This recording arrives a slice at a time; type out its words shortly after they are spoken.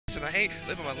and I ain't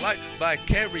living my life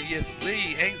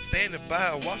vicariously. Ain't standing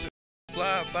by watching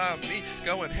fly by me,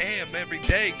 going ham every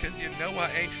day, cause you know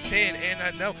I ain't 10, and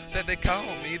I know that they call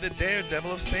me the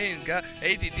daredevil of sin. Got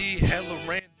ADD, hella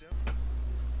random.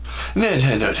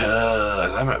 Nintendo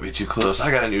Tugs. I might be too close. I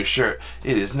got a new shirt.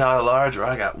 It is not a large, or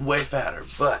I got way fatter,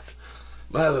 but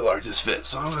my other larges fit,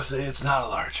 so I'm gonna say it's not a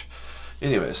large.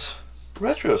 Anyways,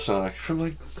 retro Sonic from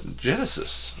like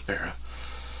Genesis era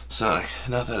Sonic,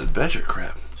 not that adventure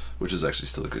crap, which is actually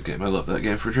still a good game. I love that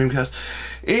game for Dreamcast.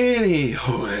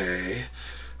 Anyway,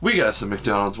 we got some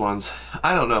McDonald's ones.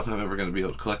 I don't know if I'm ever going to be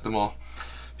able to collect them all,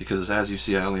 because as you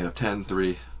see, I only have 10,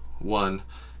 3, 1,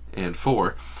 and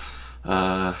 4.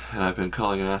 And I've been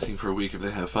calling and asking for a week if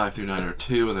they have 5 through 9 or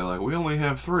 2, and they're like, we only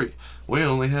have 3. We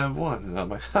only have 1. And I'm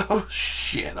like, oh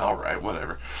shit, alright,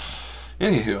 whatever.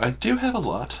 Anywho, I do have a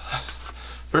lot.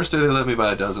 First day they let me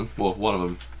buy a dozen. Well, one of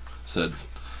them said,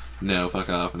 no, fuck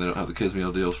off, and they don't have the kids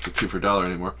meal deals for 2 for $1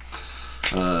 anymore.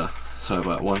 So I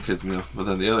bought 1 kids meal, but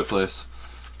then the other place,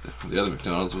 the other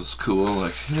McDonald's was cool,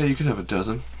 like, yeah, you can have a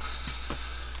dozen.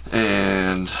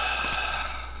 And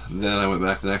then I went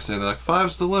back the next day and they're like,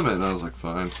 5's the limit, and I was like,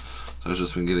 fine. So I've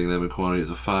just been getting them in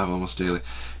quantities of 5 almost daily.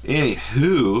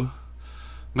 Anywho,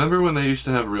 remember when they used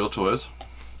to have real toys?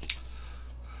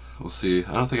 We'll see.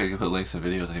 I don't think I can put links in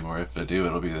videos anymore. If I do,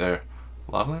 it'll be there.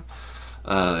 Lovely.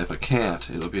 If I can't,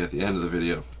 it'll be at the end of the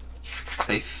video.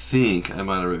 I think I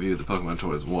might have reviewed the Pokemon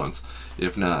toys once.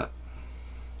 If not,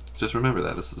 just remember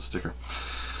that. This is a sticker.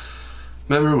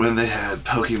 Remember when they had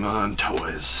Pokemon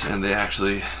toys and they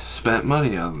actually spent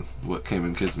money on what came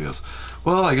in kids' meals?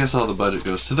 Well, I guess all the budget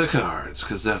goes to the cards,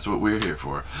 because that's what we're here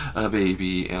for. A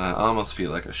baby. And I almost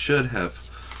feel like I should have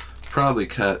probably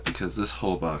cut, because this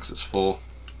whole box is full.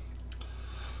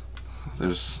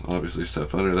 There's obviously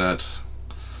stuff under that.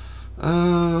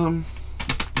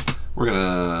 We're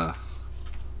gonna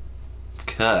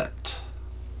cut.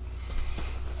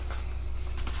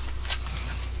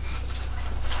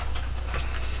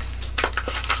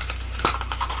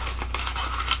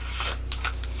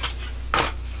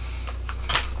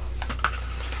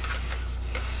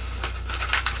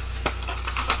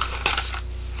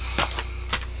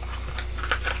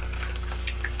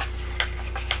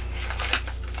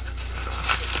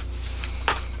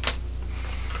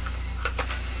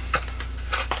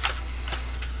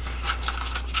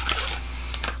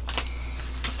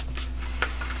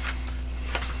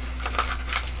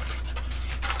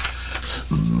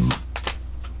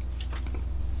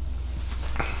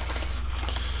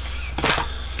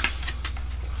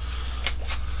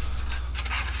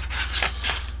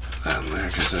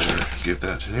 Because I never give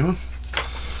that to anyone.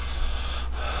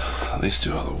 At least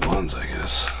do all the ones, I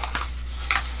guess.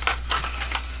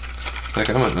 Heck,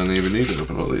 I might not even need to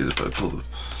open all these if I pull the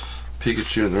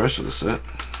Pikachu and the rest of the set.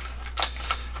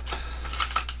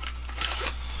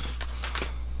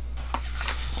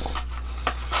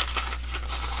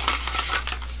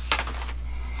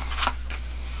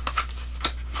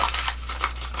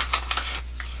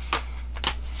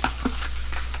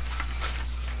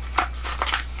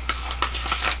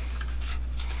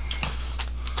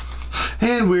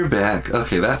 And we're back.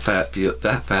 Okay, that pack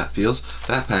feels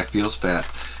fat.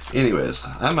 Anyways,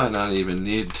 I might not even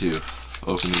need to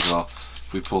open these all.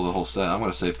 If we pull the whole set, I'm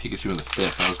gonna say Pikachu in the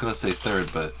 5th. I was gonna say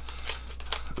 3rd, but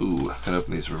ooh, I can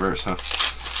open these reverse, huh?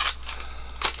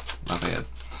 My bad.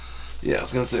 Yeah, I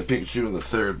was gonna say Pikachu in the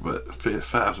 3rd, but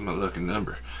 5's my lucky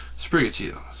number.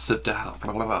 Sprigatito, Citadel,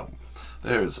 blah blah blah.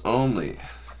 There's only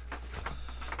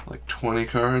like 20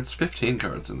 cards, 15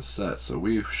 cards in the set, so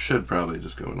we should probably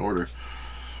just go in order.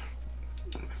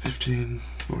 15,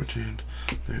 14,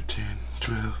 13,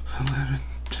 12, 11,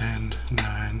 10,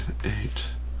 9, 8,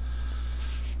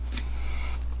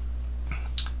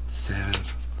 7,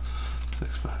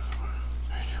 6, 5, 4,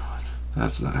 3, 2, 1.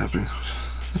 That's not happening.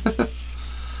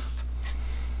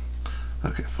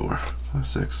 Okay, 4, 5,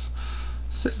 6,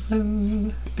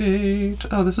 7, 8.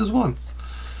 Oh, this is 1.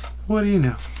 What do you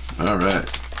know? Alright.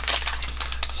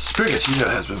 Sprigatito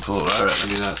has been pulled. Alright,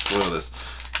 let me not spoil this.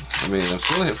 I mean, I'm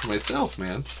spoiling it for myself,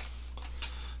 man.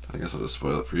 I guess I'll just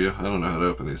spoil it for you. I don't know how to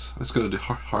open these. It's going to be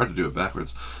hard to do it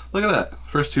backwards. Look at that.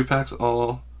 First 2 packs,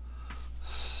 all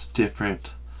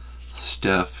different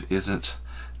stuff. Isn't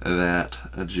that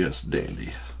just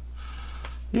dandy?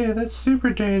 Yeah, that's super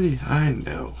dandy. I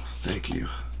know. Thank you.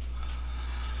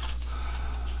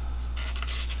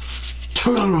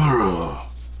 Tomorrow.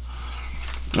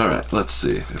 Alright, let's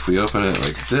see. If we open it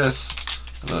like this,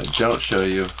 and then I don't show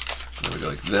you, then we go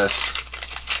like this.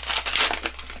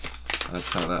 That's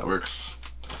how that works.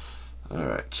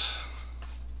 Alright.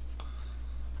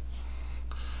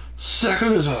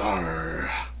 Second is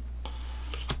our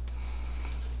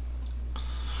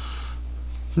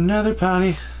Another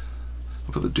pony.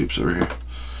 I'll put the dupes over here.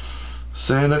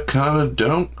 Santa Conda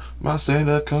don't. My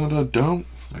Santa Conda don't.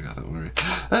 I got that one already.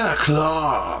 Ah,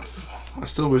 cloth. I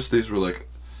still wish these were like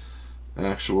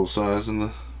actual size in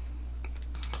the,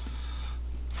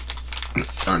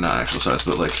 or not actual size,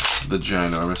 but like the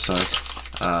ginormous size.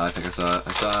 I think I saw it.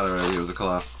 I saw it already. It was a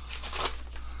cloth.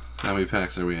 How many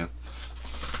packs are we in?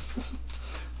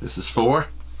 This is 4.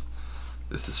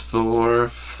 This is for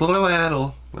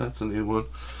Flannel. That's a new one.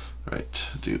 Right,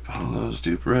 dupe hollows,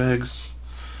 dupe regs.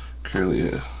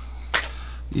 Curly,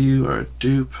 you are a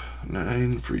dupe.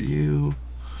 9 for you.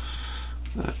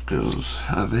 That goes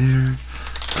there.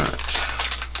 Alright.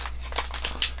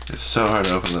 It's so hard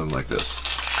to open them like this.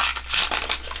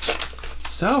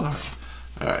 So hard.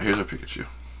 Alright, here's our Pikachu.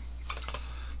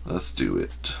 Let's do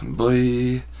it.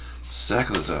 Boy,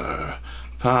 Saclazar.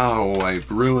 Oh, I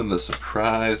ruined the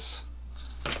surprise.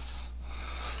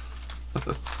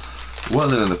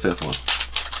 Wasn't in the 5th one.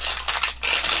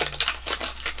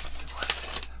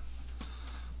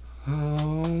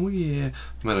 Oh yeah.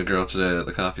 I met a girl today at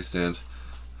the coffee stand.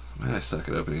 Man, I suck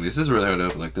at opening these. This is really hard to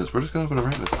open like this. We're just gonna open it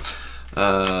right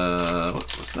now.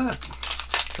 What's that?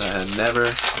 That had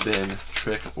never been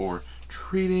trick or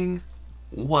treating.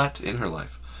 What in her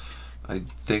life? I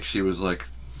think she was like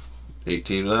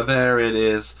 18. There it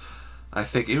is. I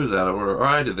think he was out of order, or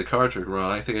I did the card trick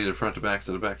wrong. I think I did front to back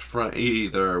instead of back to front.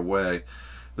 Either way,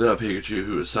 the Pikachu,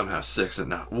 who is somehow 6 and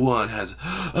not 1, has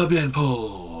been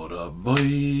pulled.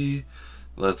 Boy,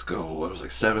 let's go. What was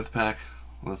like 7th pack?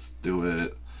 Let's do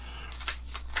it.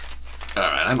 All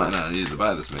right, I might not need to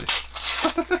buy this many.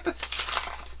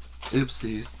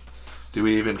 Oopsies. Do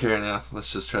we even care now?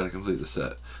 Let's just try to complete the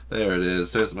set. There it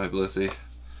is. There's my Blissey.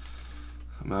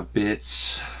 My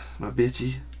bitch. My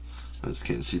bitchy. I'm just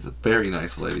kidding. She's a very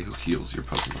nice lady who heals your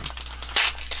Pokemon.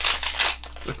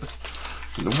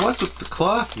 What's with the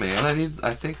cloth, man?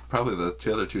 I think probably the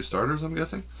other 2 starters, I'm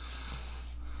guessing.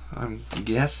 I'm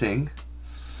guessing.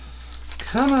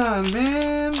 Come on,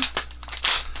 man.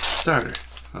 Starter.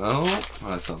 Oh,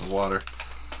 I saw the water.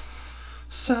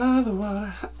 Saw the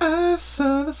water. I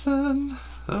saw the sun.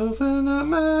 Open up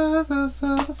my eyes. I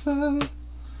saw the sun.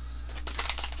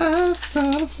 I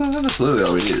saw the sun. That's literally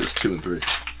all we need is 2 and 3.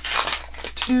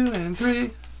 2 and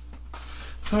 3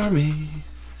 for me.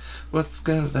 What's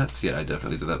gonna, that's, yeah, I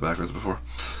definitely did that backwards before.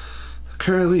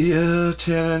 Curly,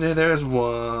 there's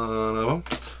one of them.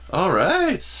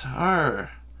 Alright,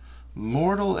 our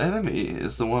mortal enemy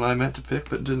is the one I meant to pick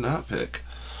but did not pick.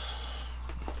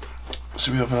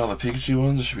 Should we open all the Pikachu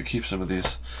ones or should we keep some of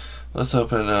these? Let's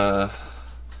open, you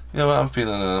know what, I'm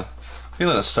feeling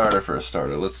a starter for a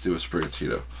starter. Let's do a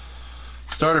Sprigatito.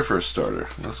 Starter for a starter.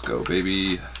 Let's go,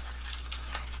 baby.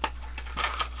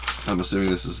 I'm assuming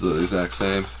this is the exact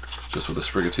same, just with a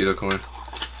Sprigatito coin.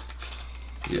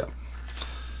 Yeah.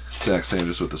 Exact same,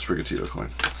 just with the Sprigatito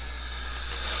coin.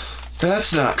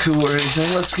 That's not cool or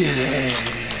anything. Let's get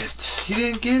it. You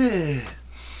didn't get it.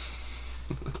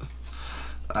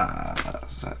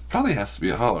 That probably has to be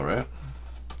a holo, right?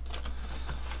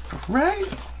 Right?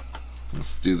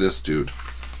 Let's do this, dude.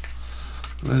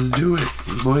 Let's do it,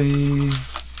 boy.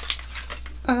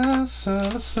 I saw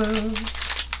the sun.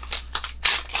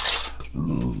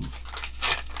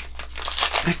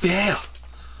 I fail.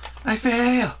 I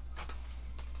fail.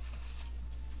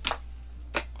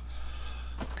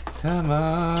 Come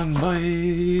on,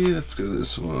 boy. Let's go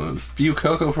this one. Few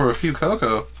cocoa for a few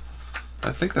cocoa.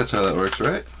 I think that's how that works,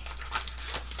 right?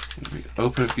 We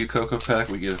open a few cocoa pack,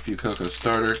 we get a few cocoa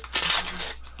starter.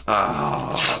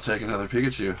 Oh, I'll take another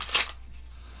Pikachu.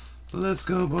 Let's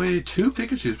go, boy. 2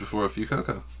 Pikachus before a few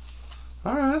cocoa.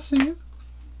 Alright, I see you.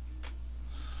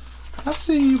 I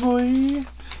see you, boy.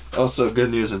 Also,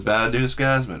 good news and bad news,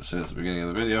 guys. I meant to say at the beginning of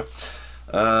the video.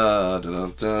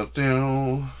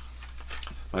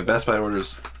 My Best Buy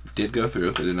orders did go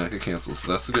through. They did not get canceled,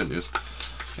 so that's the good news.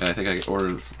 And I think I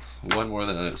ordered one more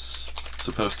than I was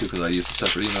supposed to because I used a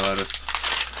separate email address.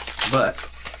 But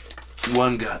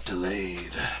one got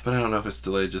delayed. But I don't know if it's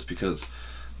delayed just because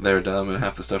they're dumb and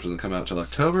half the stuff doesn't come out till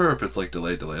October, or if it's like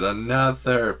delayed.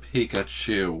 Another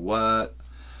Pikachu. What?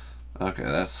 Okay,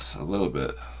 that's a little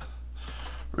bit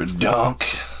redonk.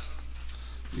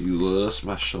 You lost.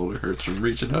 My shoulder hurts from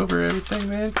reaching over everything,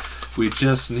 man. We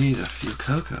just need a few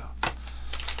cocoa.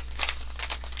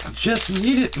 I just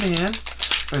need it, man.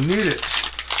 I need it.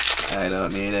 I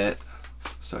don't need it. I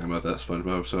was talking about that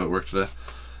SpongeBob episode at work today.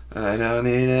 I don't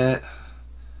need it.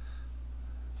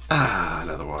 Ah,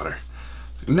 another water.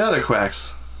 Another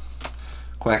quacks.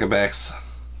 Quackabacks.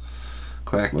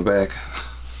 Quack my back.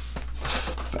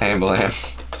 Panda lamp.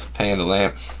 Panda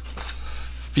lamp.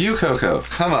 Few cocoa.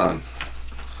 Come on.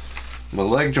 My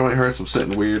leg joint hurts. I'm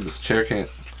sitting weird. This chair can't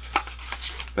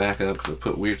back up because I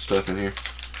put weird stuff in here.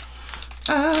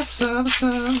 I saw the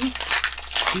sun.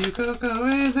 Few Coco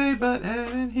is a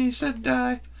butthead and he should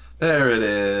die. There it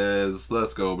is.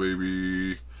 Let's go,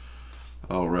 baby.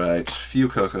 Alright. Few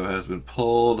Coco has been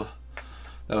pulled.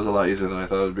 That was a lot easier than I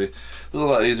thought it would be. It was a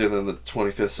lot easier than the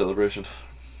 25th celebration.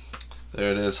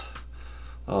 There it is.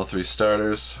 All 3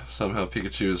 starters. Somehow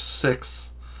Pikachu is 6.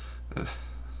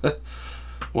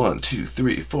 1, 2,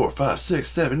 3, 4, 5, 6,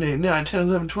 7, 8, 9, 10,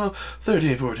 11, 12,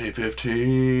 13, 14,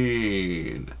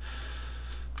 15.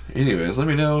 Anyways, let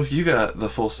me know if you got the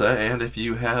full set and if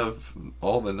you have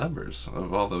all the numbers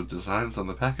of all the designs on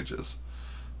the packages.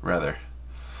 Rather.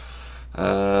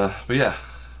 But yeah,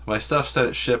 my stuff said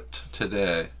it shipped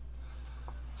today.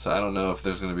 So I don't know if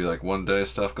there's going to be like one day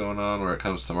stuff going on where it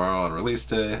comes tomorrow on release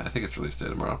day. I think it's release day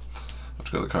tomorrow. I have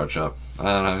to go to the card shop.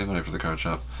 I don't have any money for the card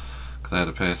shop because I had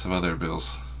to pay some other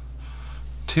bills.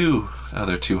 2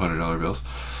 other $200 bills.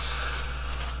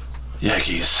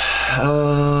 Yikes.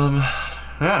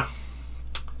 Yeah.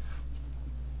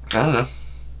 I don't know.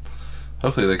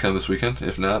 Hopefully they come this weekend.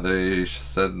 If not, they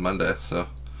said Monday, so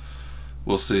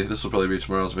we'll see. This will probably be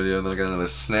tomorrow's video. And then I got another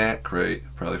snack crate,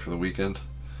 probably for the weekend.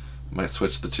 Might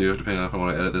switch the 2, depending on if I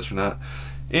want to edit this or not.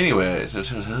 Anyways,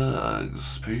 until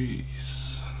Tugs.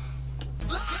 Peace.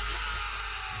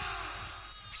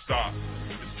 Stop.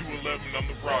 It's 211 on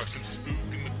the rock. Since a spook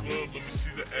in the club, let me see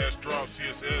the ass drop.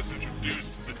 CSS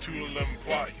introduced to the 211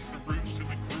 plot. He's the roots to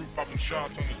the group, popping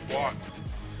shots on his block.